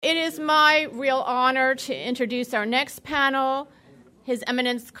it is my real honor to introduce our next panel, His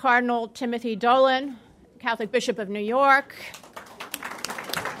Eminence Cardinal Timothy Dolan, Catholic Bishop of New York.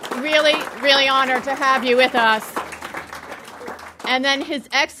 Really, really honored to have you with us. And then His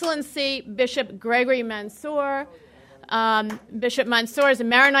Excellency Bishop Gregory Mansour. Bishop Mansour is a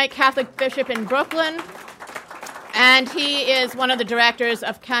Maronite Catholic bishop in Brooklyn, and he is one of the directors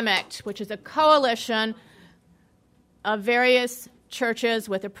of CAMECT, which is a coalition of various churches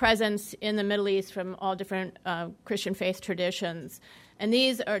with a presence in the Middle East from all different Christian faith traditions. And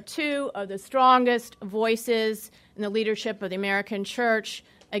these are two of the strongest voices in the leadership of the American church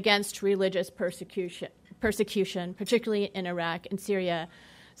against religious persecution, particularly in Iraq and Syria.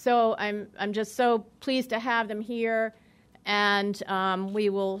 So I'm just so pleased to have them here, and we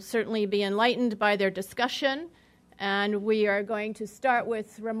will certainly be enlightened by their discussion. And we are going to start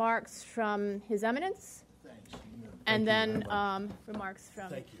with remarks from His Eminence. And then remarks from...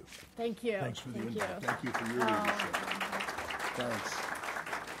 Thank you. Thank you. Thanks for the invite. Thank you for your leadership. Thanks.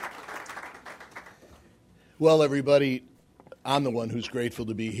 Well, everybody, I'm the one who's grateful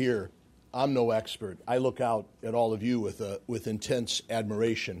to be here. I'm no expert. I look out at all of you with intense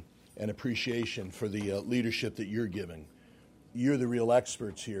admiration and appreciation for the leadership that you're giving. You're the real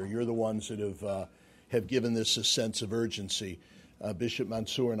experts here. You're the ones that have given this a sense of urgency. Bishop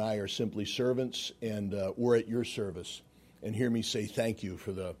Mansour and I are simply servants, and we're at your service. And hear me say thank you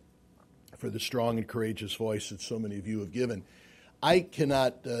for the strong and courageous voice that so many of you have given. I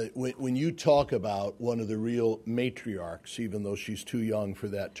cannot, when you talk about one of the real matriarchs, even though she's too young for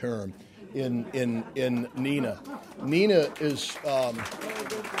that term, in Nina. Nina is...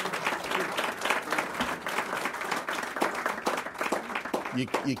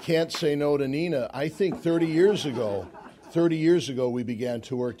 You can't say no to Nina. I think 30 years ago, we began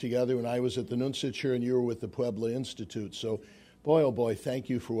to work together when I was at the Nunciature and you were with the Puebla Institute. So, boy, oh boy, thank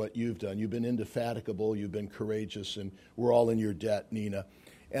you for what you've done. You've been indefatigable, you've been courageous, and we're all in your debt, Nina.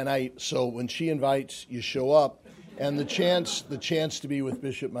 And so when she invites, you show up. And the chance to be with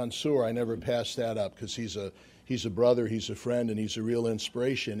Bishop Mansour, I never pass that up because he's a brother, he's a friend, and he's a real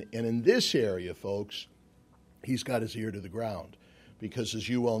inspiration. And in this area, folks, he's got his ear to the ground. Because as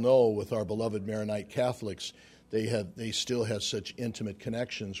you well know, with our beloved Maronite Catholics, they still have such intimate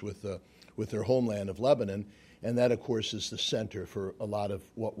connections with their homeland of Lebanon, and that, of course, is the center for a lot of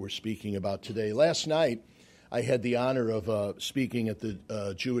what we're speaking about today. Last night, I had the honor of speaking at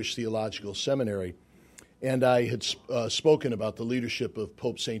the Jewish Theological Seminary, and I had spoken about the leadership of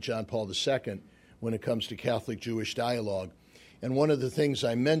Pope St. John Paul II when it comes to Catholic-Jewish dialogue. And one of the things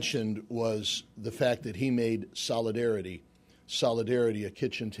I mentioned was the fact that he made solidarity a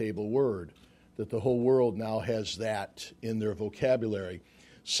kitchen table word, that the whole world now has that in their vocabulary.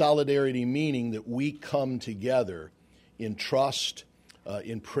 Solidarity meaning that we come together in trust,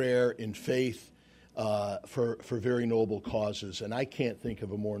 in prayer, in faith, for very noble causes. And I can't think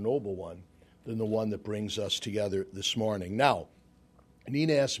of a more noble one than the one that brings us together this morning. Now,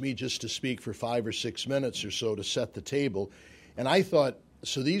 Nina asked me just to speak for 5 or 6 minutes or so to set the table. And I thought,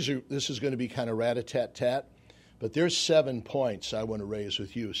 so this is going to be kind of rat-a-tat-tat. But there's 7 points I want to raise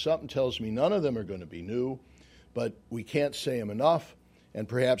with you. Something tells me none of them are going to be new, but we can't say them enough, and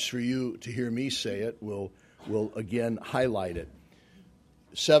perhaps for you to hear me say it will again highlight it.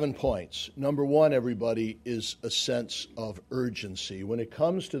 7 points. Number 1, everybody, is a sense of urgency. When it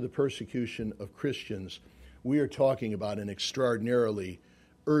comes to the persecution of Christians, we are talking about an extraordinarily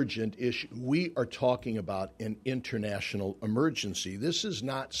urgent issue. We are talking about an international emergency. This is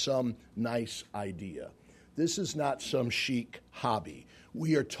not some nice idea. This is not some chic hobby.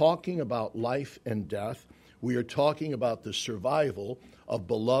 We are talking about life and death. We are talking about the survival of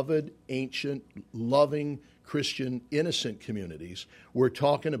beloved, ancient, loving, Christian, innocent communities. We're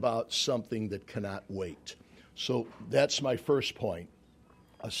talking about something that cannot wait. So that's my first point,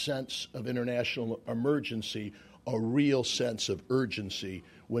 a sense of international emergency, a real sense of urgency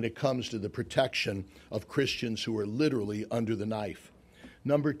when it comes to the protection of Christians who are literally under the knife.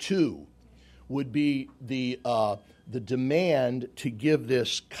 Number 2, would be the demand to give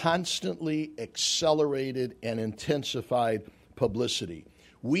this constantly accelerated and intensified publicity.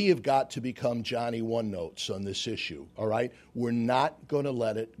 We have got to become Johnny One-Notes on this issue, all right? We're not going to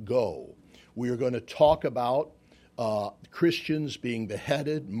let it go. We are going to talk about Christians being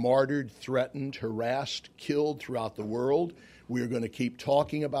beheaded, martyred, threatened, harassed, killed throughout the world. We are going to keep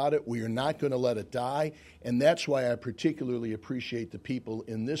talking about it. We are not going to let it die. And that's why I particularly appreciate the people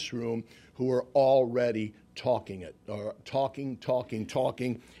in this room who are already talking, and we're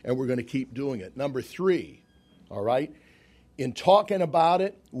going to keep doing it. Number 3, all right? In talking about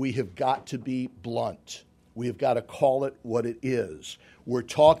it, we have got to be blunt. We have got to call it what it is. We're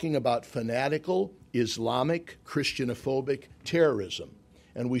talking about fanatical, Islamic, Christianophobic terrorism,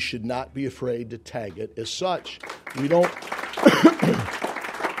 and we should not be afraid to tag it as such. We don't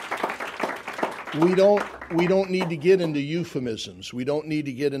need to get into euphemisms. We don't need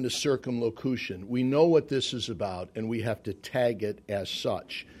to get into circumlocution. We know what this is about, and we have to tag it as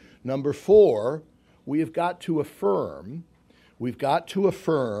such. Number 4, we've got to affirm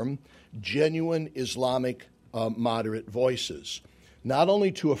genuine Islamic moderate voices. Not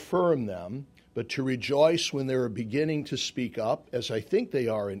only to affirm them, but to rejoice when they're beginning to speak up, as I think they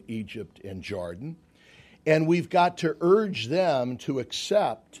are in Egypt and Jordan. And we've got to urge them to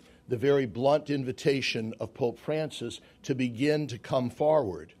accept the very blunt invitation of Pope Francis to begin to come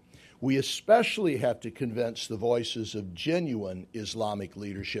forward. We especially have to convince the voices of genuine Islamic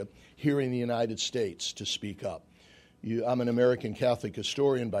leadership here in the United States to speak up. I'm an American Catholic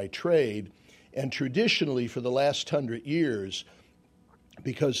historian by trade, and traditionally for the last 100 years,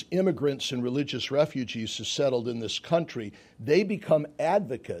 because immigrants and religious refugees have settled in this country, they become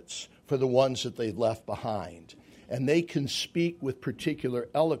advocates for the ones that they left behind. And they can speak with particular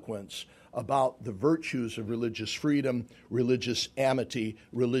eloquence about the virtues of religious freedom, religious amity,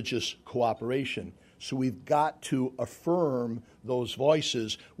 religious cooperation. So we've got to affirm those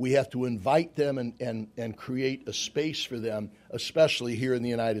voices. We have to invite them and create a space for them, especially here in the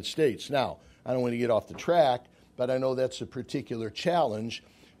United States. Now, I don't want to get off the track, but I know that's a particular challenge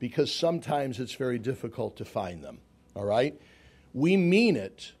because sometimes it's very difficult to find them, all right? We mean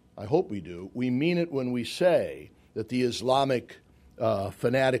it, I hope we do, we mean it when we say that the Islamic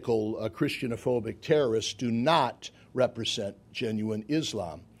fanatical Christianophobic terrorists do not represent genuine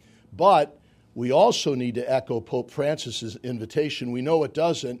Islam. But we also need to echo Pope Francis's invitation. We know it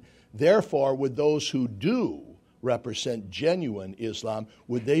doesn't. Therefore, would those who do represent genuine Islam,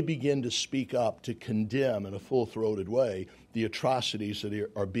 would they begin to speak up to condemn in a full-throated way the atrocities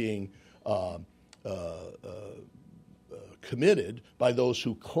that are being committed by those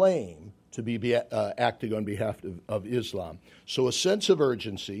who claim to be acting on behalf of Islam? So a sense of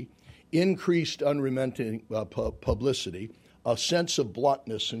urgency, increased unrelenting publicity, a sense of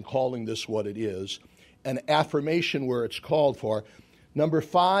bluntness in calling this what it is, an affirmation where it's called for. Number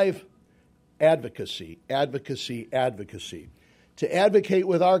 5, advocacy, advocacy, advocacy. To advocate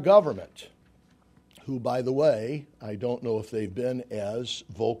with our government, who, by the way, I don't know if they've been as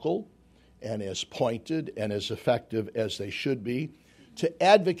vocal and as pointed and as effective as they should be, to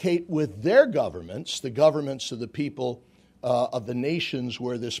advocate with their governments, the governments of the people of the nations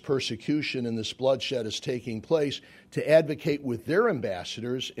where this persecution and this bloodshed is taking place, to advocate with their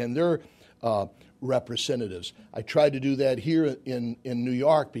ambassadors and their representatives. I tried to do that here in New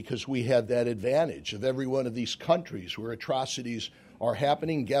York because we have that advantage of every one of these countries where atrocities are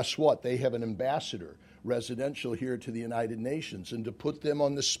happening. Guess what? They have an ambassador residential here to the United Nations, and to put them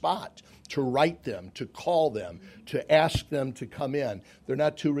on the spot, to write them, to call them, to ask them to come in. They're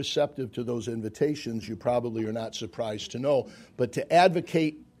not too receptive to those invitations, you probably are not surprised to know, but to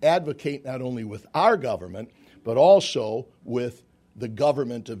advocate not only with our government, but also with the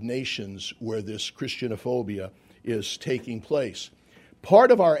government of nations where this Christianophobia is taking place. Part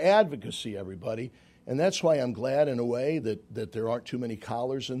of our advocacy, everybody, and that's why I'm glad in a way that there aren't too many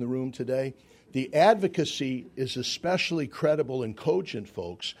collars in the room today. The advocacy is especially credible and cogent,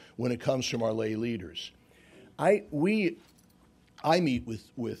 folks, when it comes from our lay leaders. I meet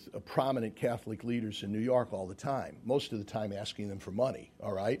with prominent Catholic leaders in New York all the time, most of the time asking them for money,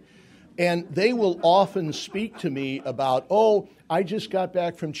 all right? And they will often speak to me about, oh, I just got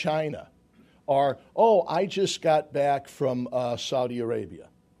back from China, or, oh, I just got back from Saudi Arabia,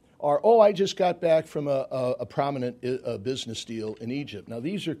 or, oh, I just got back from a prominent business deal in Egypt. Now,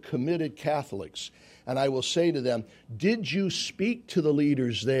 these are committed Catholics, and I will say to them, did you speak to the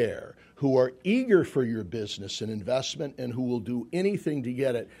leaders there who are eager for your business and investment and who will do anything to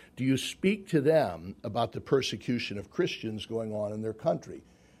get it? Do you speak to them about the persecution of Christians going on in their country?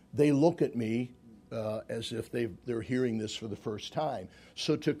 They look at me as if they're hearing this for the first time.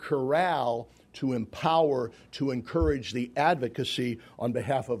 So to corral, to empower, to encourage the advocacy on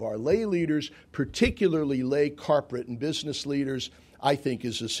behalf of our lay leaders, particularly lay corporate and business leaders, I think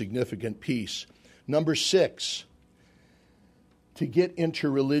is a significant piece. Number 6, to get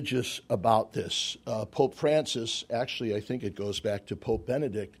interreligious about this. Pope Francis, actually I think it goes back to Pope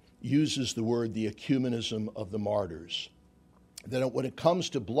Benedict, uses the word the ecumenism of the martyrs. That when it comes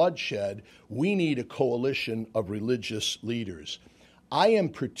to bloodshed, we need a coalition of religious leaders.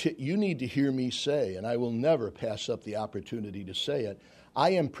 You need to hear me say, and I will never pass up the opportunity to say it, I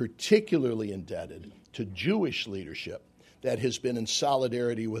am particularly indebted to Jewish leadership that has been in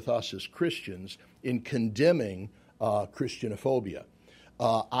solidarity with us as Christians in condemning Christianophobia.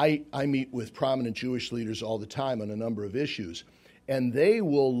 I meet with prominent Jewish leaders all the time on a number of issues, and they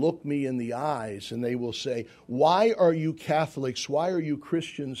will look me in the eyes and they will say, why are you Catholics, why are you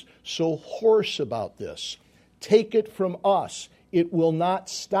Christians so hoarse about this? Take it from us. It will not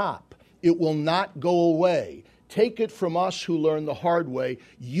stop. It will not go away. Take it from us who learn the hard way.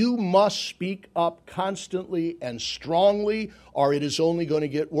 You must speak up constantly and strongly, or it is only going to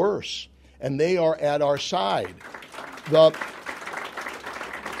get worse. And they are at our side.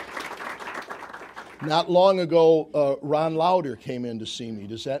 Not long ago, Ron Lauder came in to see me.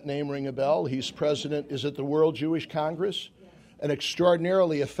 Does that name ring a bell? He's president, is it the World Jewish Congress? An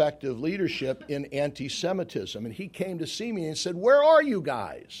extraordinarily effective leadership in anti-Semitism. And he came to see me and said, where are you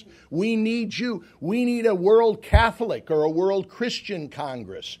guys? We need you. We need a World Catholic or a World Christian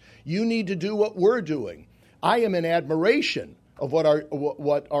Congress. You need to do what we're doing. I am in admiration of what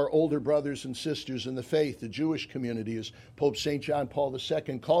our older brothers and sisters in the faith, the Jewish community, as Pope St. John Paul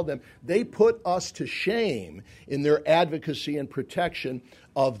II called them, they put us to shame in their advocacy and protection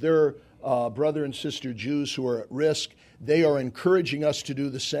of their brother and sister Jews who are at risk. They are encouraging us to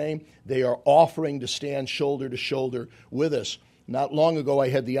do the same. They are offering to stand shoulder to shoulder with us. Not long ago, I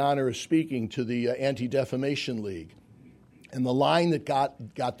had the honor of speaking to the Anti-Defamation League. And the line that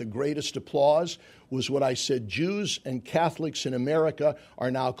got the greatest applause was what I said: Jews and Catholics in America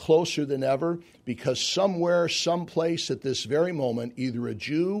are now closer than ever because somewhere, someplace at this very moment, either a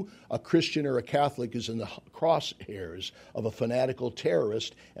Jew, a Christian, or a Catholic is in the crosshairs of a fanatical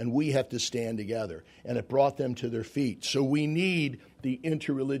terrorist, and we have to stand together. And it brought them to their feet. So we need the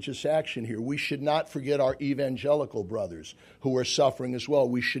interreligious action here. We should not forget our evangelical brothers who are suffering as well.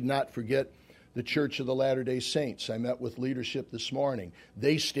 We should not forget the Church of the Latter-day Saints. I met with leadership this morning.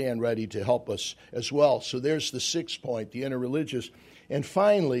 They stand ready to help us as well. So there's the sixth point, the interreligious. And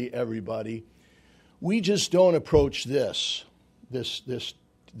finally, everybody, we just don't approach this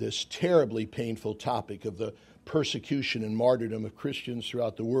terribly painful topic of the persecution and martyrdom of Christians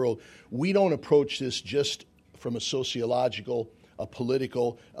throughout the world. We don't approach this just from a sociological, a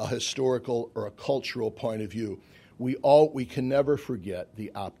political, a historical, or a cultural point of view. We can never forget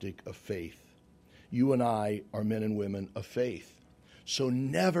the optic of faith. You and I are men and women of faith. So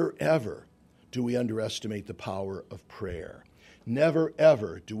never, ever do we underestimate the power of prayer. Never,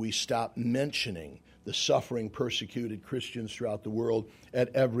 ever do we stop mentioning the suffering, persecuted Christians throughout the world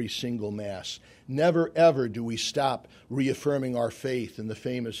at every single Mass. Never, ever do we stop reaffirming our faith in the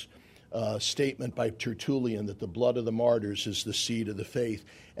famous statement by Tertullian that the blood of the martyrs is the seed of the faith.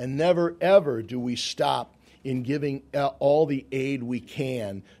 And never, ever do we stop in giving all the aid we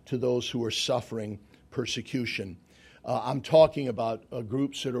can to those who are suffering persecution. I'm talking about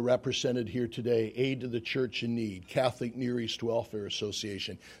groups that are represented here today: Aid to the Church in Need, Catholic Near East Welfare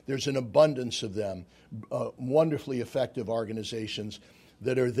Association. There's an abundance of them, wonderfully effective organizations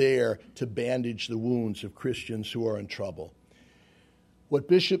that are there to bandage the wounds of Christians who are in trouble. What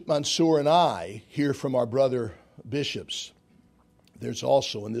Bishop Mansour and I hear from our brother bishops, there's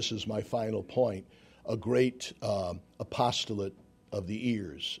also, and this is my final point, a great apostolate of the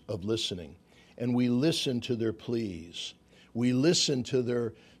ears, of listening. And we listen to their pleas. We listen to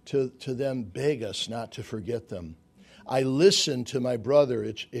them beg us not to forget them. I listen to my brother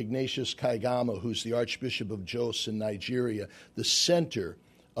Ignatius Kaigama, who's the Archbishop of Jos in Nigeria, the center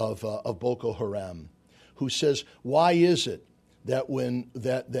of Boko Haram, who says, why is it that when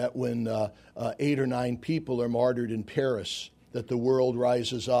 8 or 9 people are martyred in Paris, that the world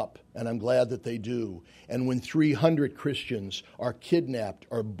rises up, and I'm glad that they do. And when 300 Christians are kidnapped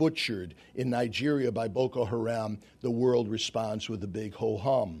or butchered in Nigeria by Boko Haram, the world responds with a big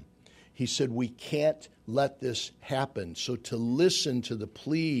ho-hum. He said, we can't let this happen. So to listen to the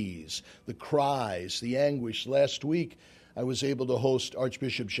pleas, the cries, the anguish. Last week, I was able to host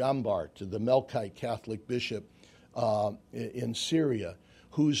Archbishop Jambart, the Melkite Catholic bishop in Syria,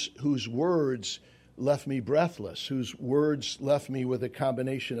 whose words left me breathless, whose words left me with a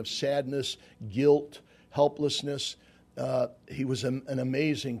combination of sadness, guilt, helplessness. He was an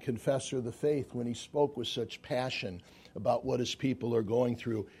amazing confessor of the faith when he spoke with such passion about what his people are going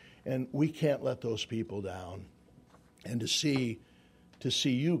through. And we can't let those people down. And to see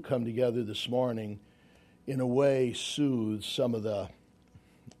you come together this morning in a way soothes some of a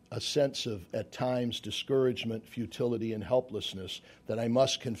sense of, at times, discouragement, futility, and helplessness that I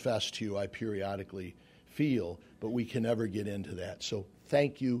must confess to you I periodically feel, but we can never get into that. So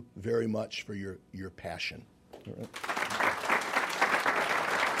thank you very much for your passion. All right.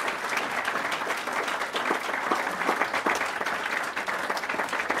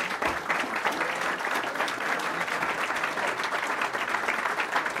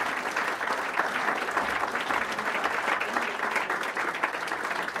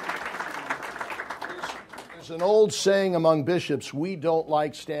 There's an old saying among bishops, we don't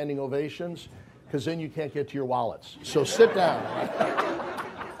like standing ovations because then you can't get to your wallets. So sit down.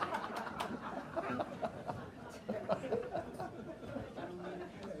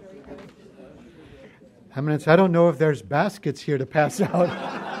 Eminence, I don't know if there's baskets here to pass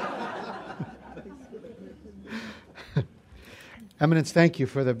out. Eminence, thank you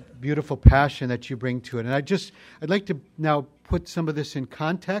for the beautiful passion that you bring to it. And I'd like to now put some of this in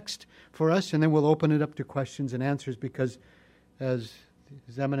context for us, and then we'll open it up to questions and answers because, as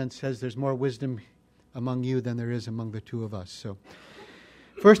His Eminence says, there's more wisdom among you than there is among the two of us. So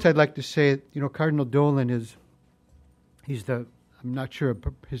first I'd like to say, Cardinal Dolan I'm not sure of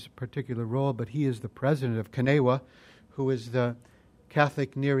his particular role, but he is the president of CANEWA, who is the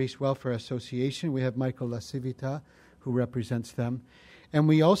Catholic Near East Welfare Association. We have Michael Lascivita, who represents them. And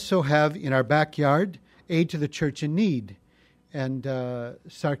we also have in our backyard Aid to the Church in Need. And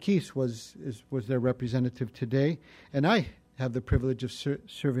Sarkis was their representative today. And I have the privilege of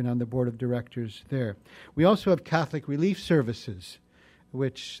serving on the board of directors there. We also have Catholic Relief Services,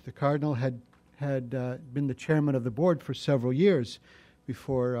 which the Cardinal had been the chairman of the board for several years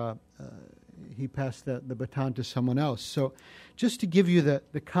before he passed the baton to someone else. So just to give you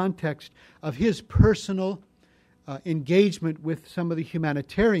the context of his personal engagement with some of the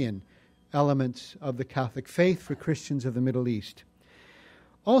humanitarian elements of the Catholic faith for Christians of the Middle East.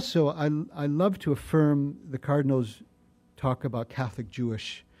 Also, I love to affirm the Cardinal's talk about Catholic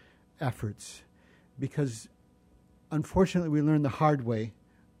Jewish efforts because unfortunately we learned the hard way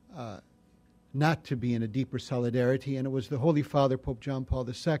not to be in a deeper solidarity, and it was the Holy Father, Pope John Paul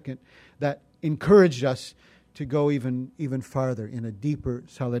II, that encouraged us to go even farther in a deeper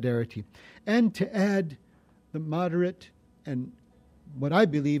solidarity, and to add the moderate and what I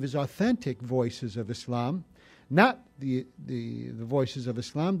believe is authentic voices of Islam, not the voices of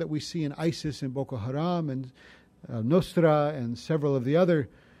Islam that we see in ISIS and Boko Haram and Nusra and several of the other,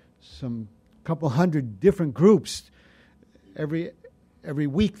 some couple hundred different groups. Every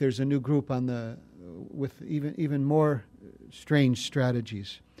week there's a new group with even more strange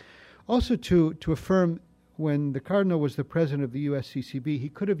strategies. Also to affirm, when the Cardinal was the president of the USCCB, he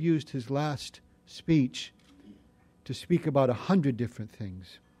could have used his last speech to speak about 100 different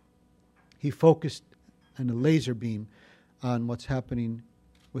things. He focused on a laser beam on what's happening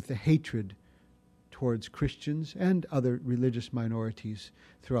with the hatred towards Christians and other religious minorities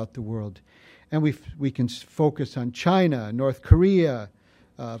throughout the world. And we can focus on China, North Korea,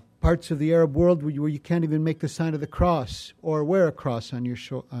 parts of the Arab world where you can't even make the sign of the cross or wear a cross on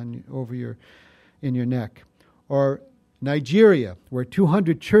in your neck, or Nigeria, where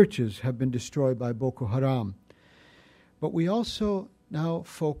 200 churches have been destroyed by Boko Haram. But we also now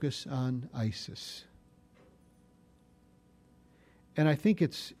focus on ISIS. And I think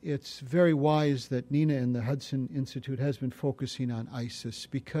it's very wise that Nina and the Hudson Institute has been focusing on ISIS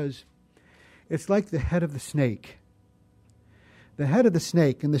because it's like the head of the snake. The head of the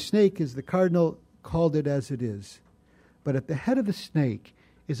snake, and the snake is, the Cardinal called it as it is, but at the head of the snake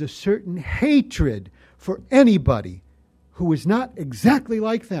is a certain hatred for anybody who is not exactly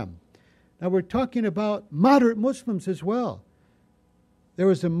like them. Now we're talking about moderate Muslims as well. There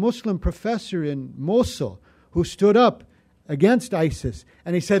was a Muslim professor in Mosul who stood up against ISIS,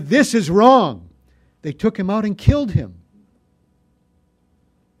 and he said, "This is wrong." They took him out and killed him.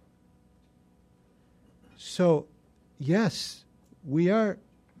 So, yes, we are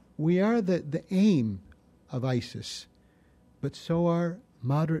the aim of ISIS, but so are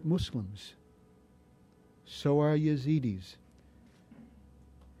moderate Muslims. So are Yazidis.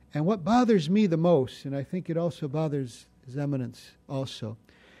 And what bothers me the most, and I think it also bothers His Eminence also,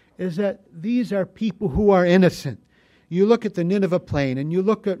 is that these are people who are innocent. You look at the Nineveh Plain, and you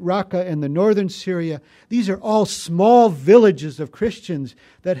look at Raqqa and the northern Syria. These are all small villages of Christians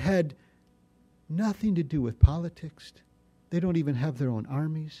that had nothing to do with politics. They don't even have their own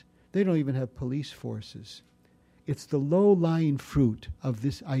armies. They don't even have police forces. It's the low-lying fruit of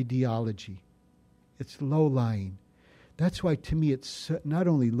this ideology. It's low-lying. That's why, to me, it's not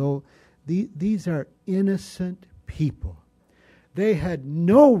only low. These are innocent people. They had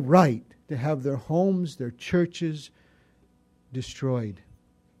no right to have their homes, their churches destroyed.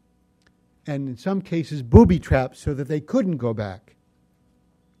 And in some cases, booby-trapped so that they couldn't go back.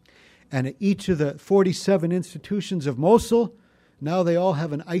 And at each of the 47 institutions of Mosul, now they all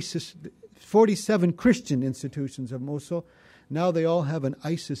have an ISIS, 47 Christian institutions of Mosul, now they all have an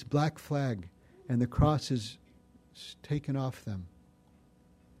ISIS black flag, and the cross is taken off them.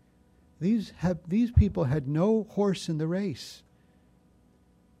 These people had no horse in the race.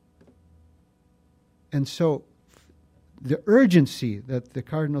 And so the urgency that the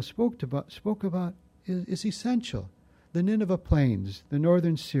Cardinal spoke about is essential. The Nineveh Plains, the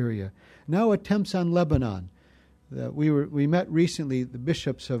northern Syria, now attempts on Lebanon. We met recently, the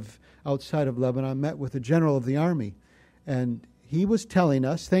bishops of outside of Lebanon met with the general of the army, and he was telling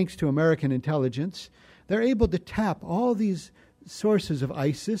us, thanks to American intelligence, they're able to tap all these sources of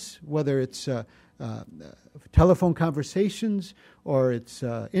ISIS, whether it's telephone conversations or it's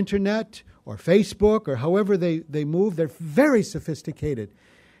internet or Facebook or however they move. They're very sophisticated.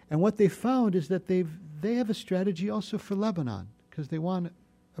 And what they found is that they have a strategy also for Lebanon, because they want to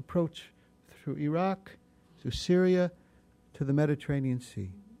approach through Iraq, through Syria, to the Mediterranean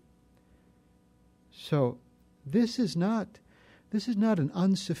Sea. So this is not an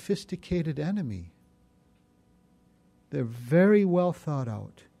unsophisticated enemy. They're very well thought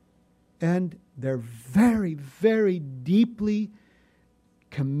out. And they're very, very deeply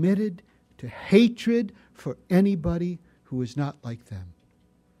committed to hatred for anybody who is not like them.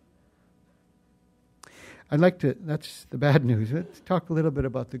 That's the bad news. Let's talk a little bit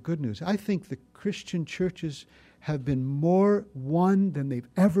about the good news. I think the Christian churches have been more one than they've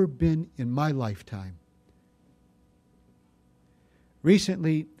ever been in my lifetime.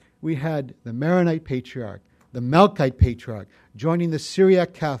 Recently, we had the Maronite Patriarch, the Melkite Patriarch, joining the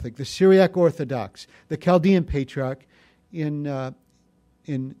Syriac Catholic, the Syriac Orthodox, the Chaldean Patriarch in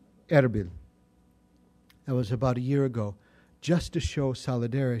Erbil. That was about a year ago, just to show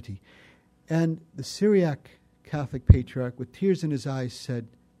solidarity. And the Syriac Catholic Patriarch, with tears in his eyes, said,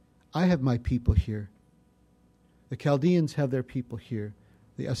 I have my people here. The Chaldeans have their people here.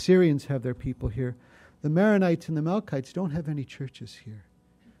 The Assyrians have their people here. The Maronites and the Melkites don't have any churches here.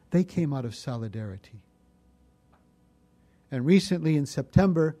 They came out of solidarity. And recently in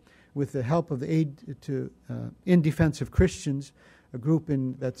September, with the help of the Aid to In Defense of Christians, a group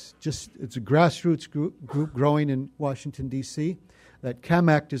it's a grassroots group growing in Washington, D.C., that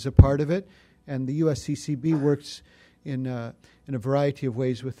CAMACT is a part of it, and the USCCB works in a variety of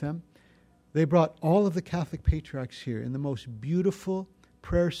ways with them. They brought all of the Catholic patriarchs here in the most beautiful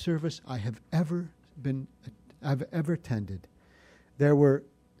prayer service I've ever attended. There were,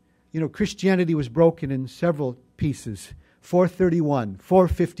 Christianity was broken in several pieces. 431,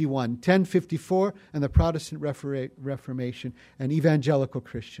 451, 1054, and the Protestant Reformation and evangelical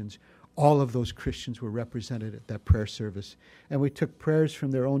Christians. All of those Christians were represented at that prayer service. And we took prayers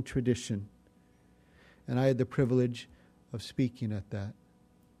from their own tradition. And I had the privilege of speaking at that.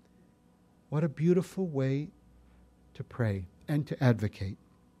 What a beautiful way to pray and to advocate.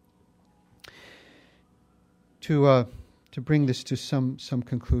 To bring this to some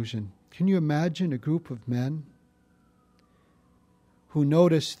conclusion, can you imagine a group of men who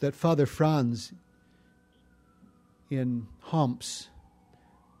noticed that Father Franz in Homs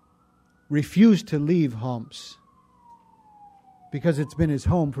refused to leave Homs because it's been his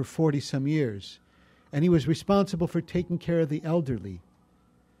home for 40-some years, and he was responsible for taking care of the elderly,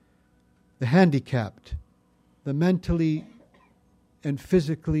 the handicapped, the mentally and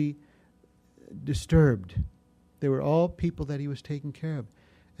physically disturbed. They were all people that he was taking care of.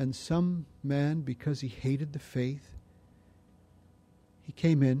 And some man, because he hated the faith, he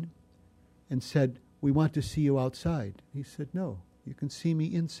came in and said, we want to see you outside. He said, no, you can see me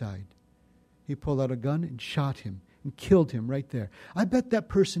inside. He pulled out a gun and shot him and killed him right there. I bet that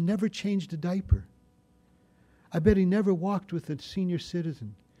person never changed a diaper. I bet he never walked with a senior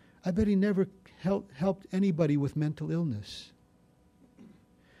citizen. I bet he never helped anybody with mental illness.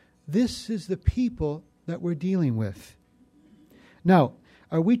 This is the people that we're dealing with. Now,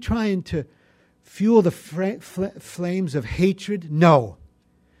 are we trying to fuel the flames of hatred? No.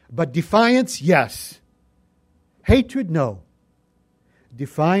 But defiance, yes. Hatred, no.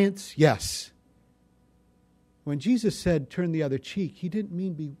 Defiance, yes. When Jesus said, turn the other cheek, he didn't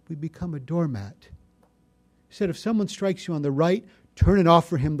mean we become a doormat. He said, if someone strikes you on the right, turn and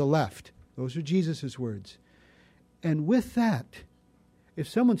offer him the left. Those are Jesus' words. And with that, if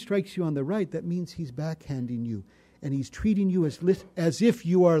someone strikes you on the right, that means he's backhanding you. And he's treating you as if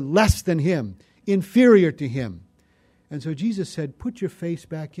you are less than him, inferior to him. And so Jesus said, put your face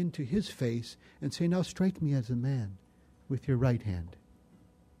back into his face and say, now strike me as a man with your right hand.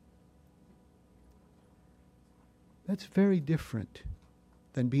 That's very different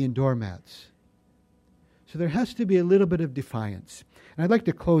than being doormats. So there has to be a little bit of defiance. And I'd like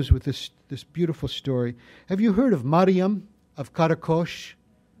to close with this beautiful story. Have you heard of Mariam of Karakosh?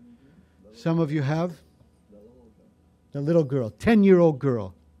 Some of you have. The little girl, 10-year-old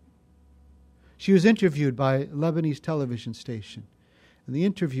girl. She was interviewed by a Lebanese television station. And the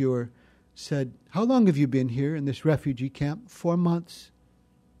interviewer said, how long have you been here in this refugee camp? 4 months.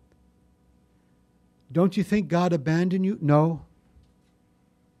 Don't you think God abandoned you? No.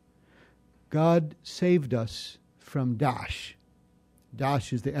 God saved us from Daesh.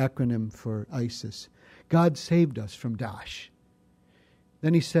 Daesh is the acronym for ISIS. God saved us from Daesh.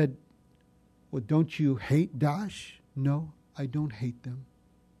 Then he said, well, don't you hate Daesh? No, I don't hate them.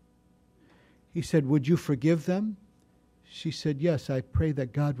 He said, would you forgive them? She said, yes, I pray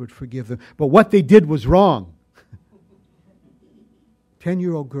that God would forgive them. But what they did was wrong.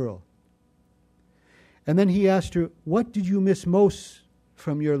 10-year-old girl. And then he asked her, what did you miss most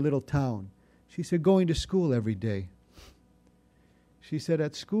from your little town? She said, going to school every day. She said,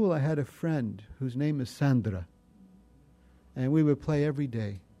 at school I had a friend whose name is Sandra. And we would play every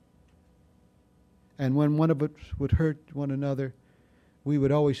day. And when one of us would hurt one another, we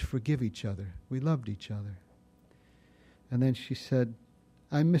would always forgive each other. We loved each other. And then she said,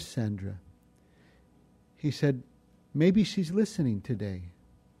 I miss Sandra. He said, maybe she's listening today.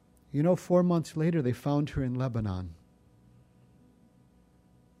 4 months later, they found her in Lebanon.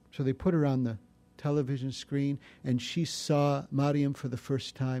 So they put her on the television screen, and she saw Mariam for the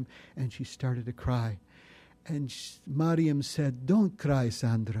first time, and she started to cry. And Mariam said, don't cry,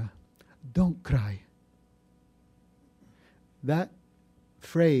 Sandra. Don't cry. That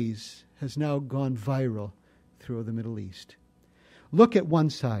phrase has now gone viral through the Middle East. Look at one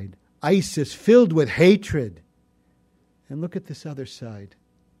side, ISIS filled with hatred. And look at this other side,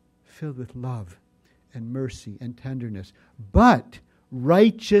 filled with love and mercy and tenderness. But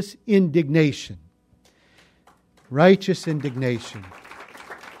righteous indignation. Righteous indignation.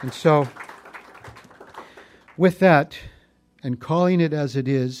 And so, with that, and calling it as it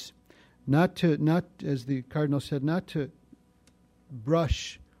is, not as the Cardinal said, not to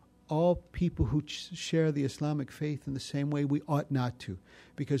brush all people who share the Islamic faith in the same way, we ought not to.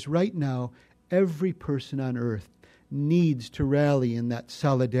 Because right now, every person on earth needs to rally in that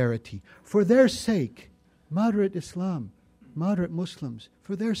solidarity. For their sake, moderate Islam, moderate Muslims,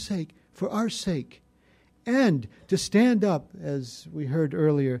 for their sake, for our sake. And to stand up, as we heard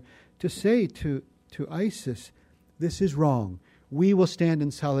earlier, to say to ISIS, this is wrong. We will stand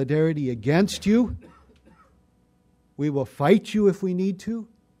in solidarity against you. We will fight you if we need to.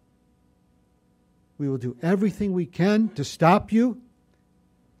 We will do everything we can to stop you.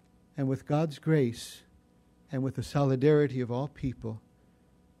 And with God's grace and with the solidarity of all people,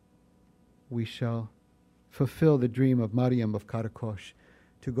 we shall fulfill the dream of Mariam of Karakosh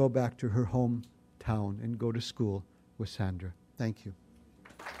to go back to her hometown and go to school with Sandra. Thank you.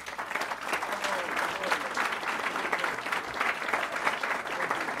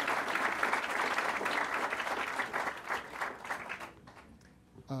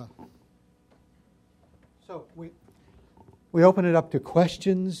 So we open it up to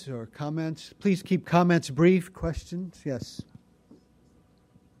questions or comments. Please keep comments brief. Questions? Yes.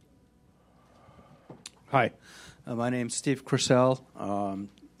 Hi, my name's Steve Crisell.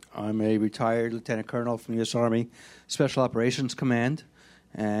 I'm a retired lieutenant colonel from the U.S. Army Special Operations Command,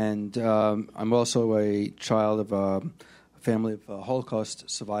 and I'm also a child of a family of Holocaust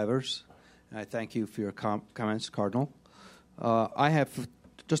survivors. And I thank you for your comments, Cardinal. I have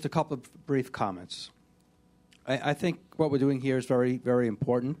just a couple of brief comments. I think what we're doing here is very, very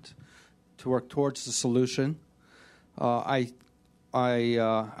important to work towards the solution. I'm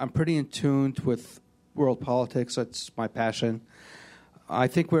pretty in tune with world politics. That's my passion. I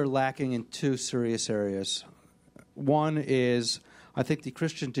think we're lacking in two serious areas. One is I think the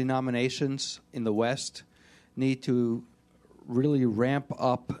Christian denominations in the West need to really ramp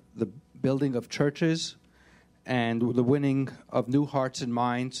up the building of churches and the winning of new hearts and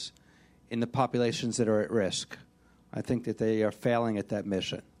minds in the populations that are at risk. I think that they are failing at that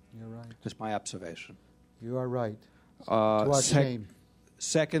mission. You're right. Just my observation. You are right. To our shame.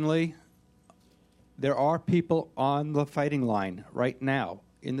 Secondly, there are people on the fighting line right now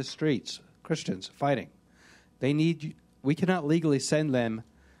in the streets, Christians fighting. We cannot legally send them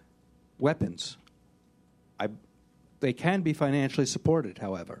weapons. They can be financially supported,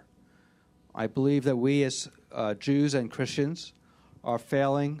 however. I believe that we as Jews and Christians are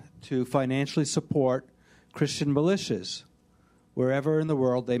failing to financially support Christian militias wherever in the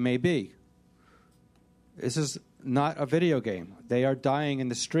world they may be. This is not a video game. They are dying in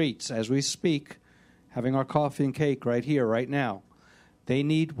the streets as we speak, having our coffee and cake right here, right now. They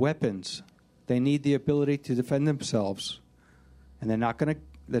need weapons. They need the ability to defend themselves. And they're not going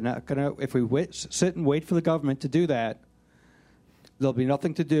to, if we sit and wait for the government to do that, there'll be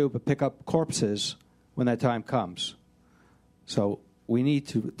nothing to do but pick up corpses when that time comes. So we need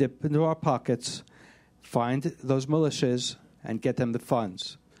to dip into our pockets, find those militias, and get them the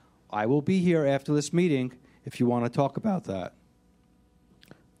funds. I will be here after this meeting if you want to talk about that.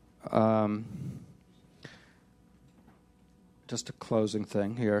 Just a closing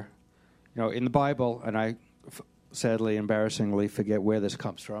thing here. In the Bible, and I sadly, embarrassingly forget where this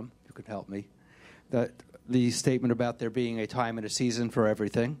comes from. You could help me. That the statement about there being a time and a season for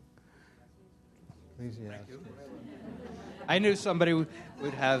everything. Please, yes. I knew somebody would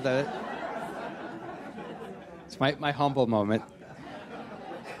have that. It's my humble moment.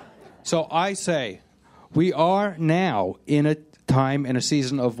 So I say, we are now in a time and a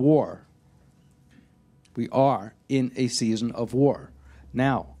season of war. We are in a season of war.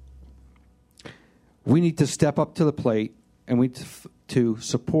 Now, we need to step up to the plate, and we need to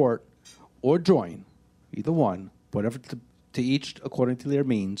support or join, either one, whatever to each according to their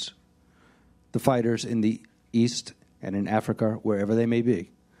means, the fighters in the East and in Africa, wherever they may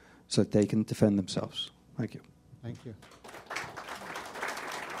be, so that they can defend themselves. Thank you. Thank you.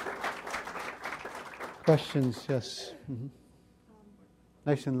 Questions? Yes. Mm-hmm.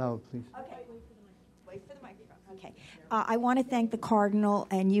 Nice and loud, please. Okay. Wait for the microphone. Okay. I want to thank the Cardinal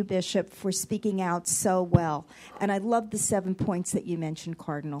and you, Bishop, for speaking out so well. And I love the 7 points that you mentioned,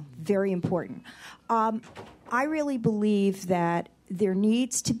 Cardinal. Very important. I really believe that there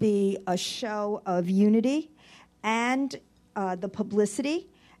needs to be a show of unity and the publicity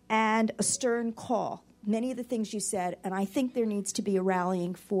and a stern call. Many of the things you said, and I think there needs to be a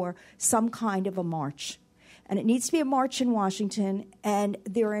rallying for some kind of a march. And it needs to be a march in Washington, and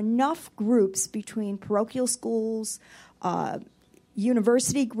there are enough groups between parochial schools,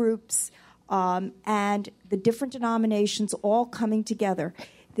 university groups, and the different denominations all coming together.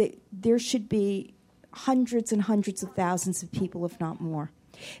 There should be hundreds and hundreds of thousands of people, if not more.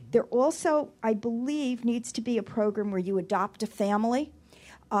 There also, I believe, needs to be a program where you adopt a family.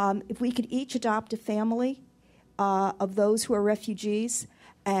 If we could each adopt a family of those who are refugees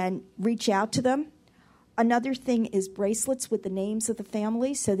and reach out to them. Another thing is bracelets with the names of the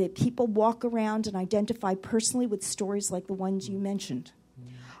family so that people walk around and identify personally with stories like the ones you mentioned.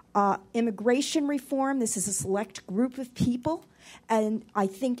 Immigration reform, this is a select group of people, and I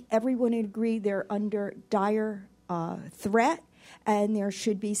think everyone would agree they're under dire threat, and there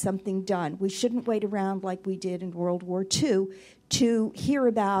should be something done. We shouldn't wait around like we did in World War II to hear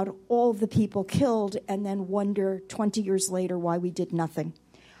about all of the people killed and then wonder 20 years later why we did nothing.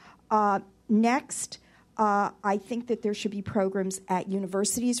 Next, I think that there should be programs at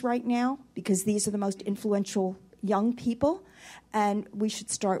universities right now because these are the most influential young people, and we should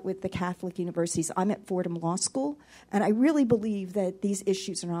start with the Catholic universities. I'm at Fordham Law School, and I really believe that these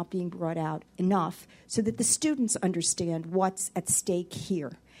issues are not being brought out enough so that the students understand what's at stake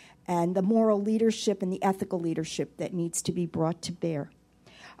here and the moral leadership and the ethical leadership that needs to be brought to bear.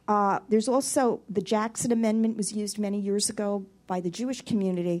 There's also the Jackson Amendment was used many years ago by the Jewish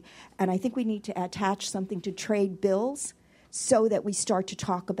community, and I think we need to attach something to trade bills so that we start to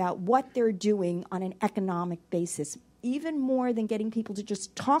talk about what they're doing on an economic basis, even more than getting people to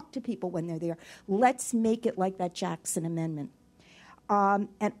just talk to people when they're there. Let's make it like that Jackson Amendment.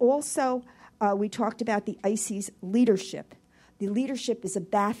 And also, we talked about the ISIS leadership. The leadership is a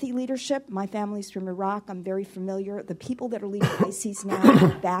Ba'athi leadership. My family's from Iraq. I'm very familiar. The people that are leading ISIS now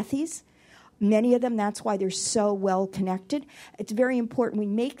are Ba'athis. Many of them, that's why they're so well connected. It's very important we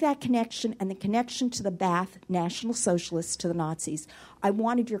make that connection and the connection to the Ba'ath, National Socialists, to the Nazis. I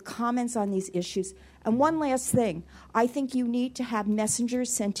wanted your comments on these issues. And one last thing. I think you need to have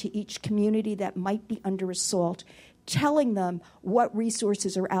messengers sent to each community that might be under assault, telling them what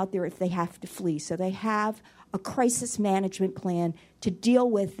resources are out there if they have to flee. So they have a crisis management plan to deal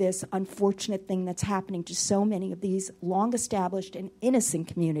with this unfortunate thing that's happening to so many of these long-established and innocent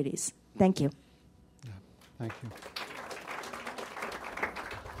communities. Thank you. Yeah, thank you.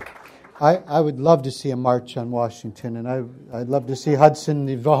 I would love to see a march on Washington, and I'd love to see Hudson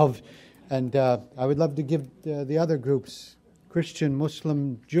evolve, and I would love to give the other groups, Christian,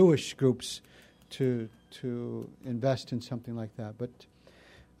 Muslim, Jewish groups, to invest in something like that. But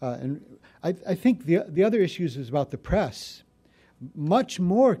and I think the other issues is about the press. Much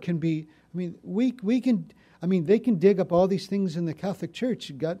more can be. I mean, we can. I mean, they can dig up all these things in the Catholic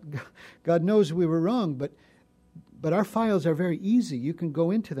Church. God knows we were wrong, but our files are very easy. You can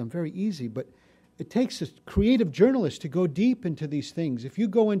go into them very easy. But it takes a creative journalist to go deep into these things. If you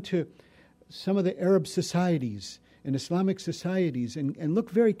go into some of the Arab societies and Islamic societies and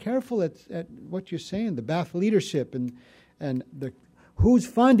look very careful at what you're saying, the Ba'ath leadership and the who's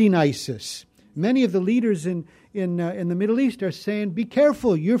funding ISIS. Many of the leaders in the Middle East are saying, "Be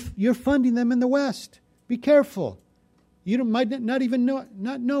careful! You're funding them in the West. Be careful. You might not even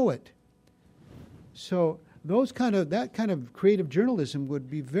know it." So that kind of creative journalism would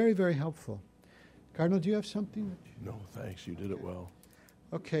be very, very helpful. Cardinal, do you have something? No, thanks. You did it well.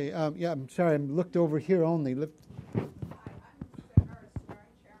 Okay. Yeah, I'm sorry. I looked over here only.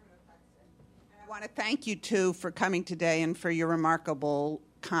 want to thank you, too, for coming today and for your remarkable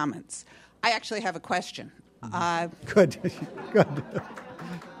comments. I actually have a question. Good. Good.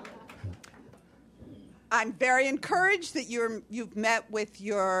 I'm very encouraged that you've met with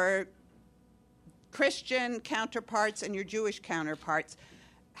your Christian counterparts and your Jewish counterparts.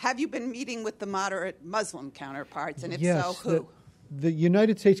 Have you been meeting with the moderate Muslim counterparts, and if so, who? The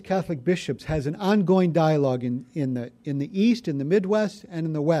United States Catholic Bishops has an ongoing dialogue in the East, in the Midwest, and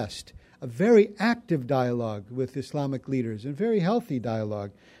in the West. A very active dialogue with Islamic leaders, and very healthy dialogue.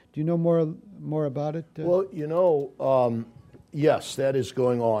 Do you know more about it? Well, yes, that is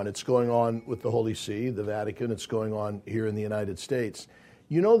going on. It's going on with the Holy See, the Vatican. It's going on here in the United States.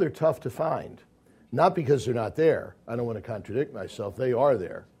 They're tough to find. Not because they're not there. I don't want to contradict myself. They are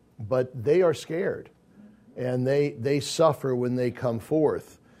there. But they are scared. And they suffer when they come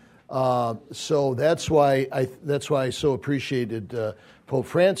forth. So that's why I so appreciated Pope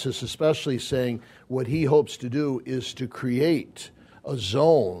Francis, especially saying what he hopes to do is to create a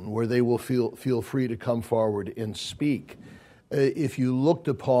zone where they will feel free to come forward and speak. If you looked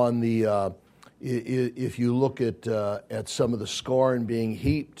upon if you look at some of the scorn being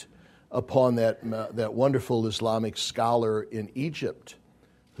heaped upon that wonderful Islamic scholar in Egypt,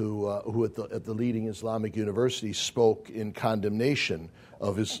 who at the leading Islamic university spoke in condemnation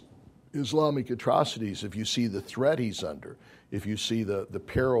of his Islamic atrocities, if you see the threat he's under, if you see the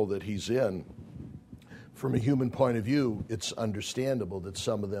peril that he's in, from a human point of view, it's understandable that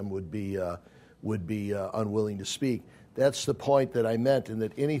some of them would be unwilling to speak. That's the point that I meant, and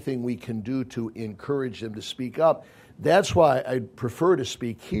that anything we can do to encourage them to speak up. That's why I prefer to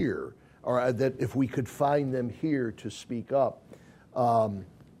speak here, or that if we could find them here to speak up. But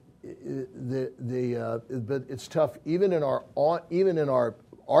it's tough, even in our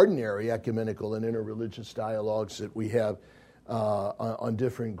ordinary ecumenical and interreligious dialogues that we have on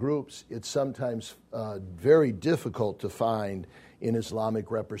different groups. It's sometimes very difficult to find an Islamic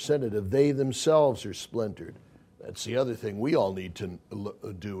representative. They themselves are splintered. That's the other thing we all need to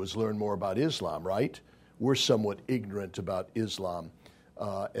do, is learn more about Islam, right? We're somewhat ignorant about Islam,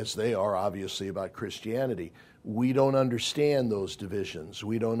 as they are obviously about Christianity. We don't understand those divisions.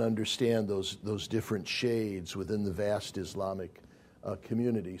 We don't understand those different shades within the vast Islamic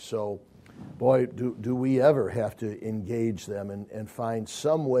community. So, boy, do we ever have to engage them and find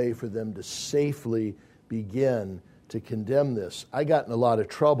some way for them to safely begin to condemn this. I got in a lot of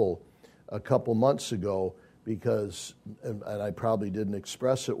trouble a couple months ago because, and I probably didn't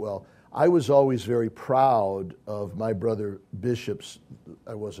express it well, I was always very proud of my brother bishops.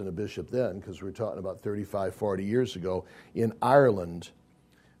 I wasn't a bishop then because we were talking about 35, 40 years ago. In Ireland,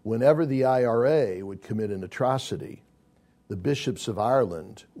 whenever the IRA would commit an atrocity, the bishops of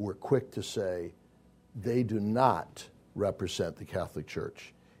Ireland were quick to say they do not represent the Catholic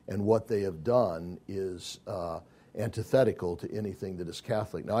Church, and what they have done is antithetical to anything that is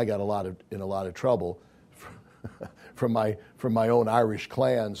Catholic. Now, I got in a lot of trouble from my own Irish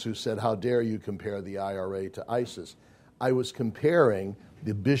clans who said, "How dare you compare the IRA to ISIS?" I was comparing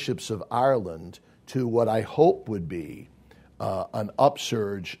the bishops of Ireland to what I hope would be an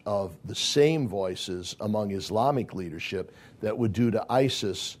upsurge of the same voices among Islamic leadership that would do to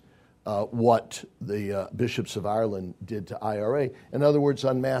ISIS what the bishops of Ireland did to IRA. In other words,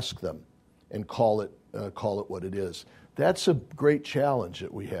 unmask them and call it what it is. That's a great challenge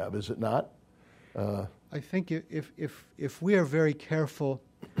that we have, is it not? I think if we are very careful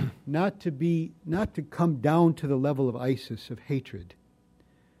not to come down to the level of ISIS, of hatred,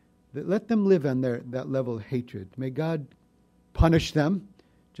 let them live on that level of hatred. May God punish them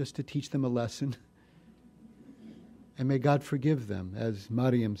just to teach them a lesson. And may God forgive them, as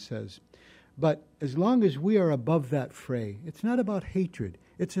Mariam says. But as long as we are above that fray, it's not about hatred.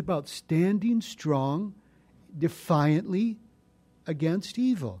 It's about standing strong, defiantly against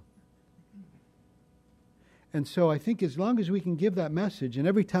evil. And so I think as long as we can give that message, and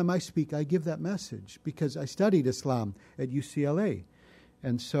every time I speak, I give that message because I studied Islam at UCLA.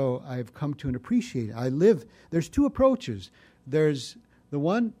 And so I've come to appreciate it. There's two approaches. There's the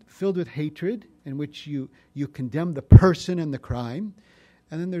one filled with hatred, in which you condemn the person and the crime.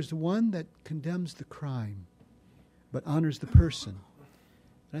 And then there's the one that condemns the crime, but honors the person.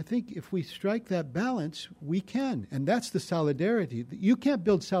 And I think if we strike that balance, we can. And that's the solidarity. You can't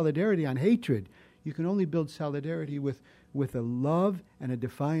build solidarity on hatred. You can only build solidarity with a love and a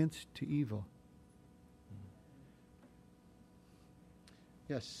defiance to evil.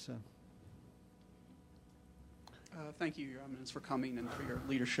 Yes. Thank you, Your Eminence, for coming and for your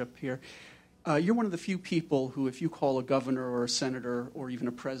leadership here. You're one of the few people who, if you call a governor or a senator or even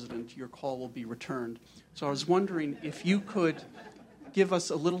a president, your call will be returned. So I was wondering if you could give us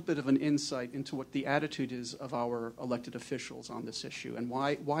a little bit of an insight into what the attitude is of our elected officials on this issue, and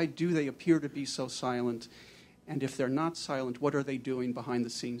why do they appear to be so silent? And if they're not silent, what are they doing behind the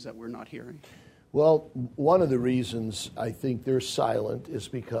scenes that we're not hearing? Well, one of the reasons I think they're silent is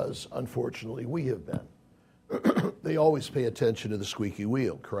because, unfortunately, we have been. They always pay attention to the squeaky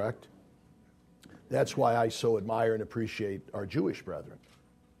wheel, correct? That's why I so admire and appreciate our Jewish brethren.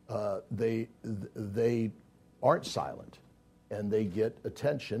 They aren't silent, and they get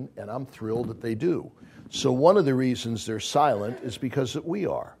attention, and I'm thrilled that they do. So one of the reasons they're silent is because that we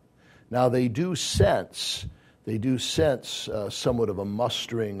are. Now, they do sense somewhat of a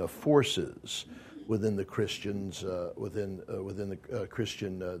mustering of forces within the Christians, within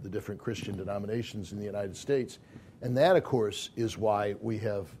the different Christian denominations in the United States, and that, of course, is why we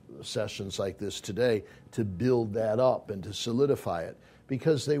have sessions like this today to build that up and to solidify it,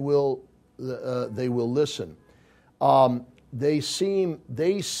 because they will listen. They seem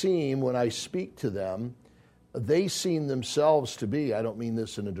when I speak to them, they seem themselves to be. I don't mean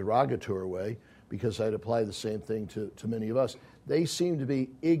this in a derogatory way, because I'd apply the same thing to many of us. They seem to be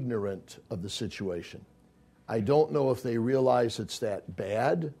ignorant of the situation. I don't know if they realize it's that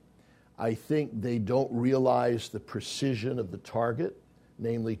bad. I think they don't realize the precision of the target,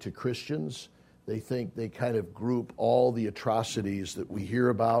 namely to Christians. They think they kind of group all the atrocities that we hear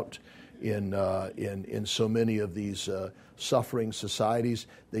about in so many of these suffering societies.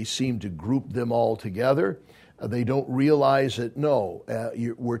 They seem to group them all together. They don't realize that, no,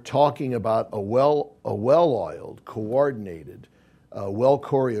 we're talking about a well-oiled, coordinated,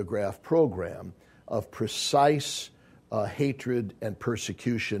 well-choreographed program of precise hatred and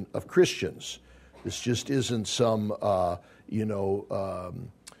persecution of Christians. This just isn't some,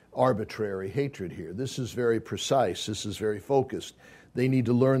 arbitrary hatred here. This is very precise. This is very focused. They need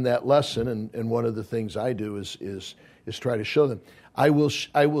to learn that lesson, and one of the things I do is try to show them. I will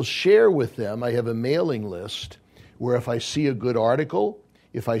share with them. I have a mailing list where if I see a good article,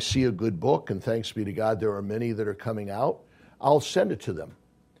 if I see a good book, and thanks be to God there are many that are coming out, I'll send it to them.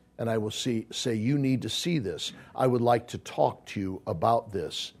 And I will say, you need to see this. I would like to talk to you about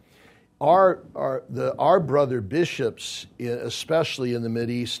this. Our brother bishops, especially in the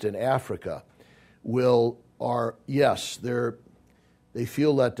Mideast and Africa, they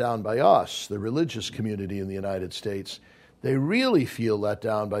feel let down by us, the religious community in the United States. They really feel let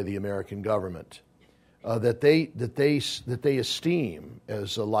down by the American government, that they esteem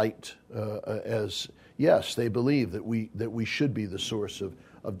as a light, yes, they believe that we should be the source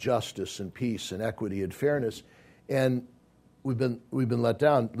of justice and peace and equity and fairness, and we've been let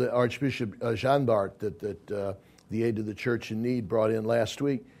down. The Archbishop Jean Bart, that the Aid to the Church in Need brought in last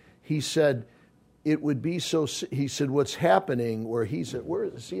week, he said it would be so. He said what's happening where he's at. Where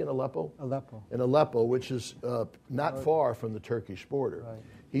is he, in Aleppo? Aleppo. In Aleppo, which is not far from the Turkish border. Right.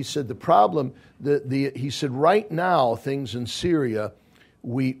 He said the problem. He said right now things in Syria,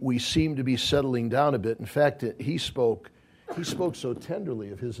 we seem to be settling down a bit. In fact, he spoke so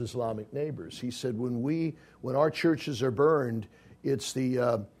tenderly of his Islamic neighbors. He said, when our churches are burned, it's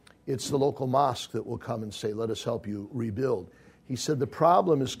the local mosque that will come and say, let us help you rebuild. He said the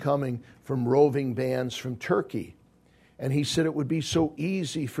problem is coming from roving bands from Turkey. And he said it would be so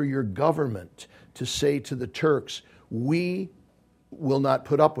easy for your government to say to the Turks, we will not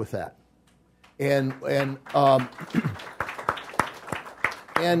put up with that. And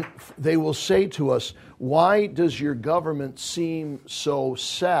they will say to us, why does your government seem so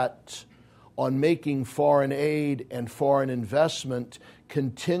set on making foreign aid and foreign investment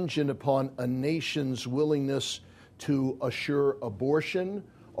contingent upon a nation's willingness to assure abortion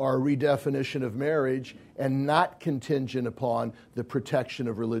or a redefinition of marriage, and not contingent upon the protection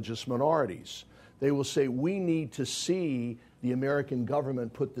of religious minorities? They will say, we need to see the American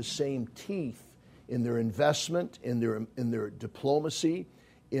government put the same teeth in their investment, in their diplomacy,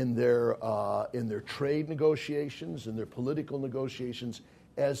 in their trade negotiations, in their political negotiations,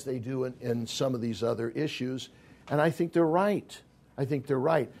 as they do in some of these other issues. And I think they're right. I'm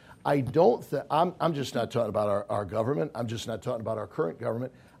just not talking about our government. I'm just not talking about our current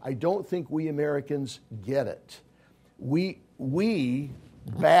government. I don't think we Americans get it. We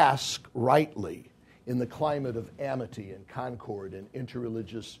bask rightly in the climate of amity and concord and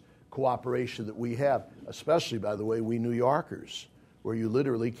interreligious cooperation that we have, especially, by the way, we New Yorkers, where you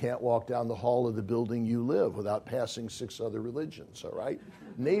literally can't walk down the hall of the building you live without passing 6 other religions, all right?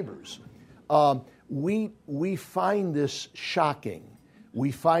 Neighbors. We find this shocking.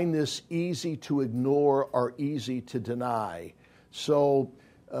 We find this easy to ignore or easy to deny. So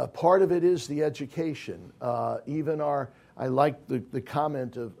part of it is the education. Even our I like the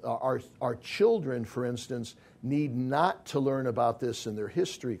comment of our children, for instance, need not to learn about this in their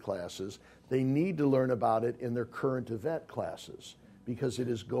history classes. They need to learn about it in their current event classes because it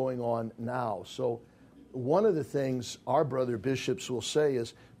is going on now. So one of the things our brother bishops will say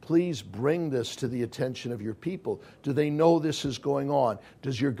is, please bring this to the attention of your people. Do they know this is going on?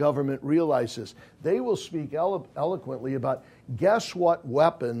 Does your government realize this? They will speak eloquently about, guess what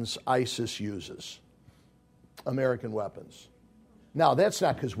weapons ISIS uses? American weapons. Now, that's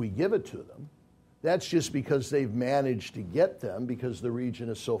not because we give it to them. That's just because they've managed to get them because the region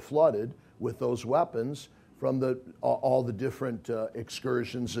is so flooded with those weapons from all the different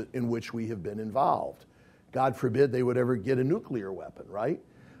excursions in which we have been involved. God forbid they would ever get a nuclear weapon, right?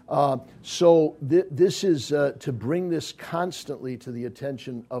 So this is to bring this constantly to the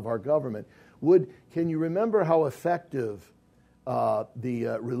attention of our government. Can you remember how effective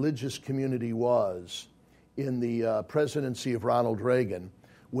the religious community was in the presidency of Ronald Reagan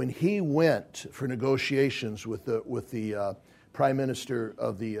when he went for negotiations with the prime minister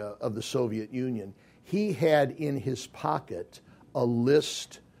of the Soviet Union? He had in his pocket a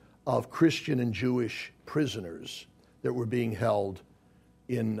list of Christian and Jewish prisoners that were being held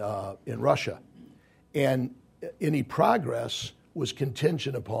in Russia, and any progress was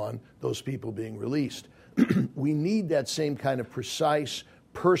contingent upon those people being released. We need that same kind of precise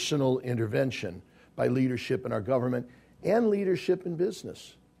personal intervention by leadership in our government and leadership in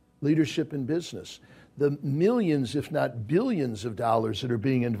business. Leadership in business. The millions, if not billions of dollars that are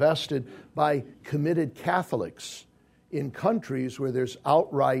being invested by committed Catholics in countries where there's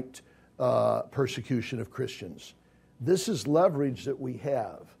outright persecution of Christians. This is leverage that we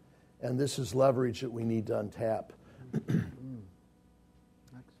have, and this is leverage that we need to untap. Excellent.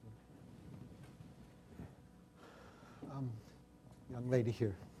 Young lady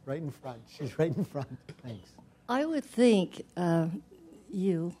here, right in front. She's right in front. Thanks. I would think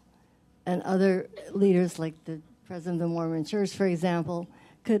you and other leaders like the President of the Mormon Church, for example,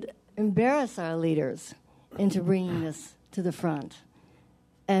 could embarrass our leaders into bringing this to the front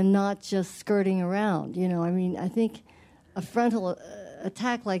and not just skirting around. You know, I mean, I think a frontal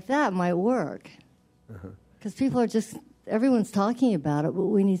attack like that might work because people are just, everyone's talking about it, but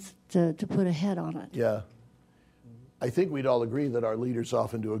we need to put a head on it. Yeah. I think we'd all agree that our leaders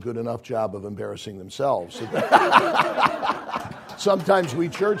often do a good enough job of embarrassing themselves. Sometimes we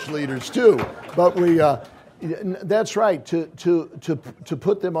church leaders too, but that's right, to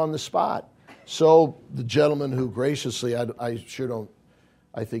put them on the spot. So the gentleman who graciously,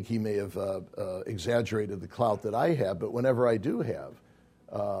 I think he may have exaggerated the clout that I have, but whenever I do have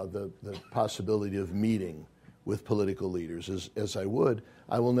the possibility of meeting with political leaders, as I would,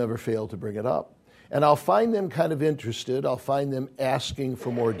 I will never fail to bring it up. And I'll find them kind of interested. I'll find them asking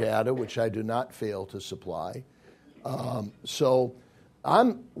for more data, which I do not fail to supply. So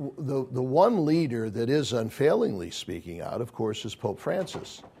I'm the one leader that is unfailingly speaking out, of course, is Pope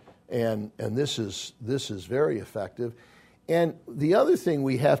Francis. And this is very effective. And the other thing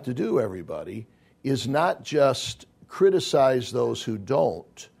we have to do, everybody, is not just criticize those who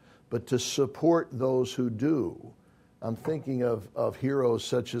don't, but to support those who do. I'm thinking of heroes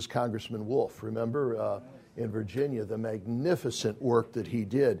such as Congressman Wolf, remember, in Virginia, the magnificent work that he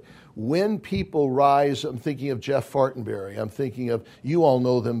did. When people rise, I'm thinking of Jeff Fartenberry, I'm thinking of, you all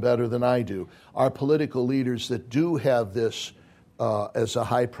know them better than I do, our political leaders that do have this as a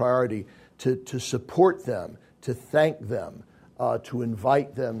high priority, to support them, to thank them, to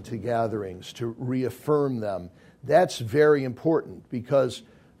invite them to gatherings, to reaffirm them. That's very important because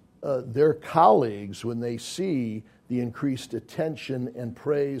their colleagues, when they see the increased attention and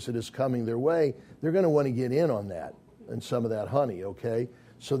praise that is coming their way, they're going to want to get in on that and some of that honey, okay?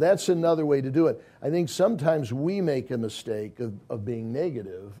 So that's another way to do it. I think sometimes we make a mistake of being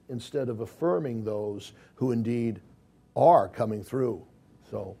negative instead of affirming those who indeed are coming through.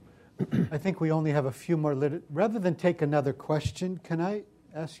 So I think we only have a few more. Rather than take another question, can I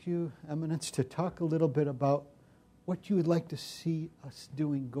ask you, Eminence, to talk a little bit about what you would like to see us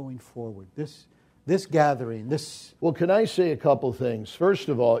doing going forward? This gathering, this... Well, can I say a couple things? First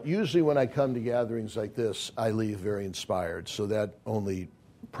of all, usually when I come to gatherings like this, I leave very inspired. So that only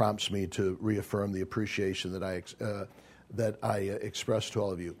prompts me to reaffirm the appreciation that I express to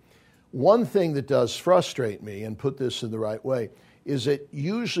all of you. One thing that does frustrate me, and put this in the right way, is that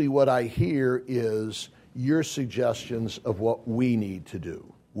usually what I hear is your suggestions of what we need to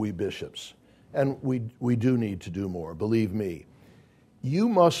do, we bishops. And we do need to do more, believe me. You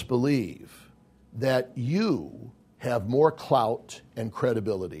must believe that you have more clout and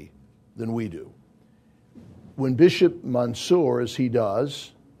credibility than we do. When Bishop Mansour, as he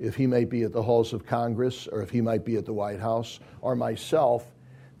does if he might be at the halls of Congress or if he might be at the White House or myself,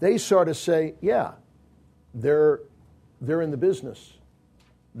 they sort of say, yeah, they're in the business.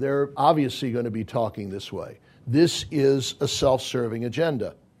 They're obviously going to be talking this way. This is a self-serving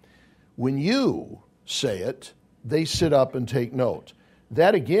agenda. When you say it, they sit up and take note.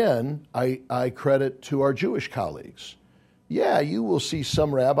 That, again, I credit to our Jewish colleagues. Yeah, you will see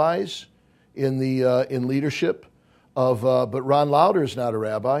some rabbis in leadership but Ron Lauder is not a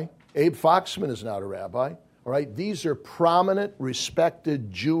rabbi. Abe Foxman is not a rabbi. All right, these are prominent,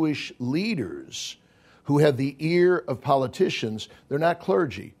 respected Jewish leaders who have the ear of politicians. They're not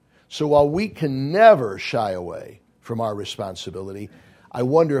clergy. So while we can never shy away from our responsibility, I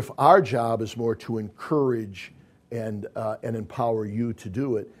wonder if our job is more to encourage and empower you to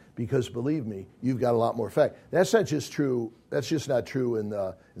do it, because believe me, you've got a lot more effect. That's not just true. That's just not true in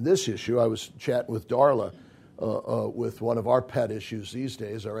this issue. I was chatting with Darla with one of our pet issues these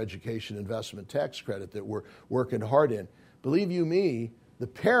days, our education investment tax credit that we're working hard in. Believe you me, the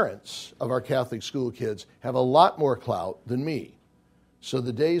parents of our Catholic school kids have a lot more clout than me. So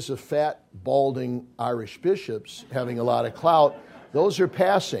the days of fat, balding Irish bishops having a lot of clout, those are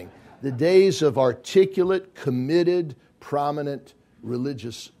passing. The days of articulate, committed, prominent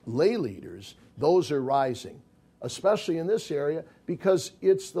religious lay leaders, those are rising, especially in this area, because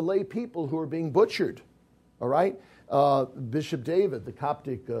it's the lay people who are being butchered. All right? Bishop David, the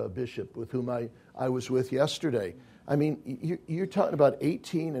Coptic bishop with whom I was with yesterday. I mean, you're talking about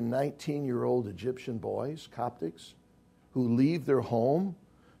 18 and 19-year-old Egyptian boys, Coptics, who leave their home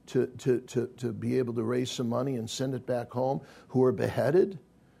to be able to raise some money and send it back home, who are beheaded.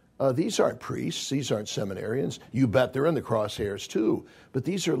 These aren't priests. These aren't seminarians. You bet they're in the crosshairs too. But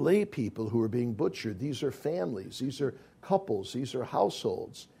these are lay people who are being butchered. These are families. These are couples. These are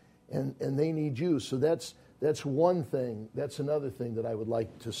households. And they need you. So that's one thing. That's another thing that I would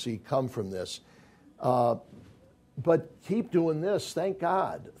like to see come from this. But keep doing this. Thank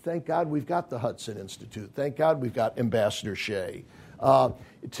God. Thank God we've got the Hudson Institute. Thank God we've got Ambassador Shea.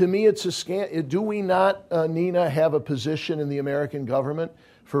 To me, it's a scandal. Do we not, Nina, have a position in the American government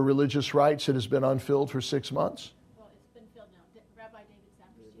for religious rights that has been unfilled for 6 months? Well, it's been filled now. Rabbi David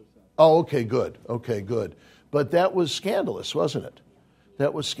Saperstein. Oh, okay, good. Okay, good. But that was scandalous, wasn't it?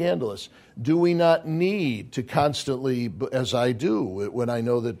 That was scandalous. Do we not need to constantly, as I do when I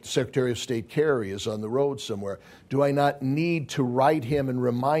know that Secretary of State Kerry is on the road somewhere, do I not need to write him and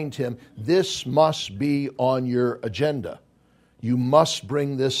remind him, this must be on your agenda? You must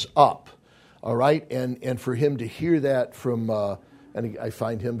bring this up, all right? And for him to hear that from, and I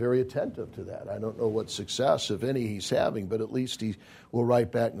find him very attentive to that. I don't know what success, if any, he's having, but at least he will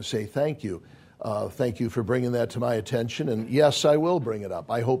write back and say, thank you. Thank you for bringing that to my attention. And yes, I will bring it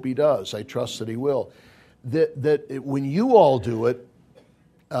up. I hope he does. I trust that he will. When you all do it,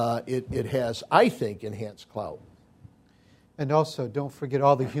 it has, I think, enhanced clout. And also, don't forget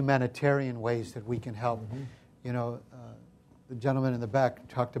all the humanitarian ways that we can help. Mm-hmm. You know, the gentleman in the back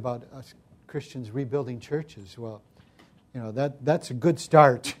talked about us Christians rebuilding churches. Well, you know, that's a good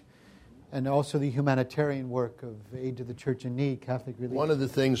start. And also the humanitarian work of aid to the church in need, Catholic relief. One of the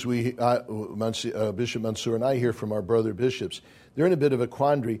things Bishop Mansour and I hear from our brother bishops, they're in a bit of a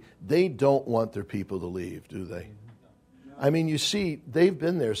quandary. They don't want their people to leave, do they? I mean, you see, they've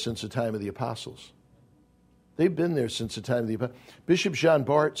been there since the time of the apostles. They've been there since the time of the apostles. Bishop Jean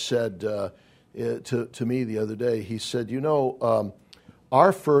Bart said to me the other day, he said, you know,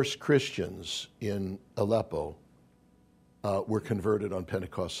 our first Christians in Aleppo were converted on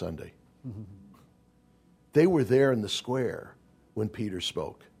Pentecost Sunday. Mm-hmm. They were there in the square when Peter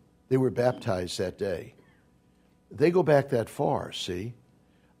spoke. They were baptized that day. They go back that far, see?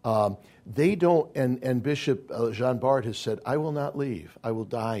 They don't, and Bishop Jean Bart has said, I will not leave. I will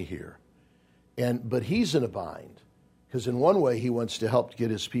die here. But he's in a bind, because in one way he wants to help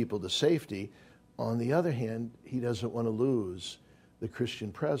get his people to safety. On the other hand, he doesn't want to lose the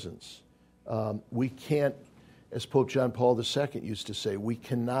Christian presence. We can't, as Pope John Paul II used to say, we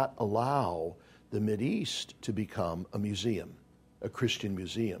cannot allow the Mideast to become a museum, a Christian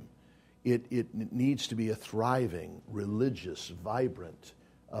museum. It needs to be a thriving, religious, vibrant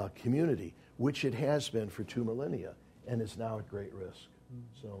community, which it has been for 2 millennia and is now at great risk.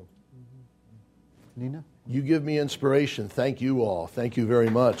 So, Nina? You give me inspiration. Thank you all. Thank you very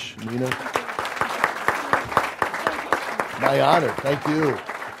much. Nina? My honor. Thank you.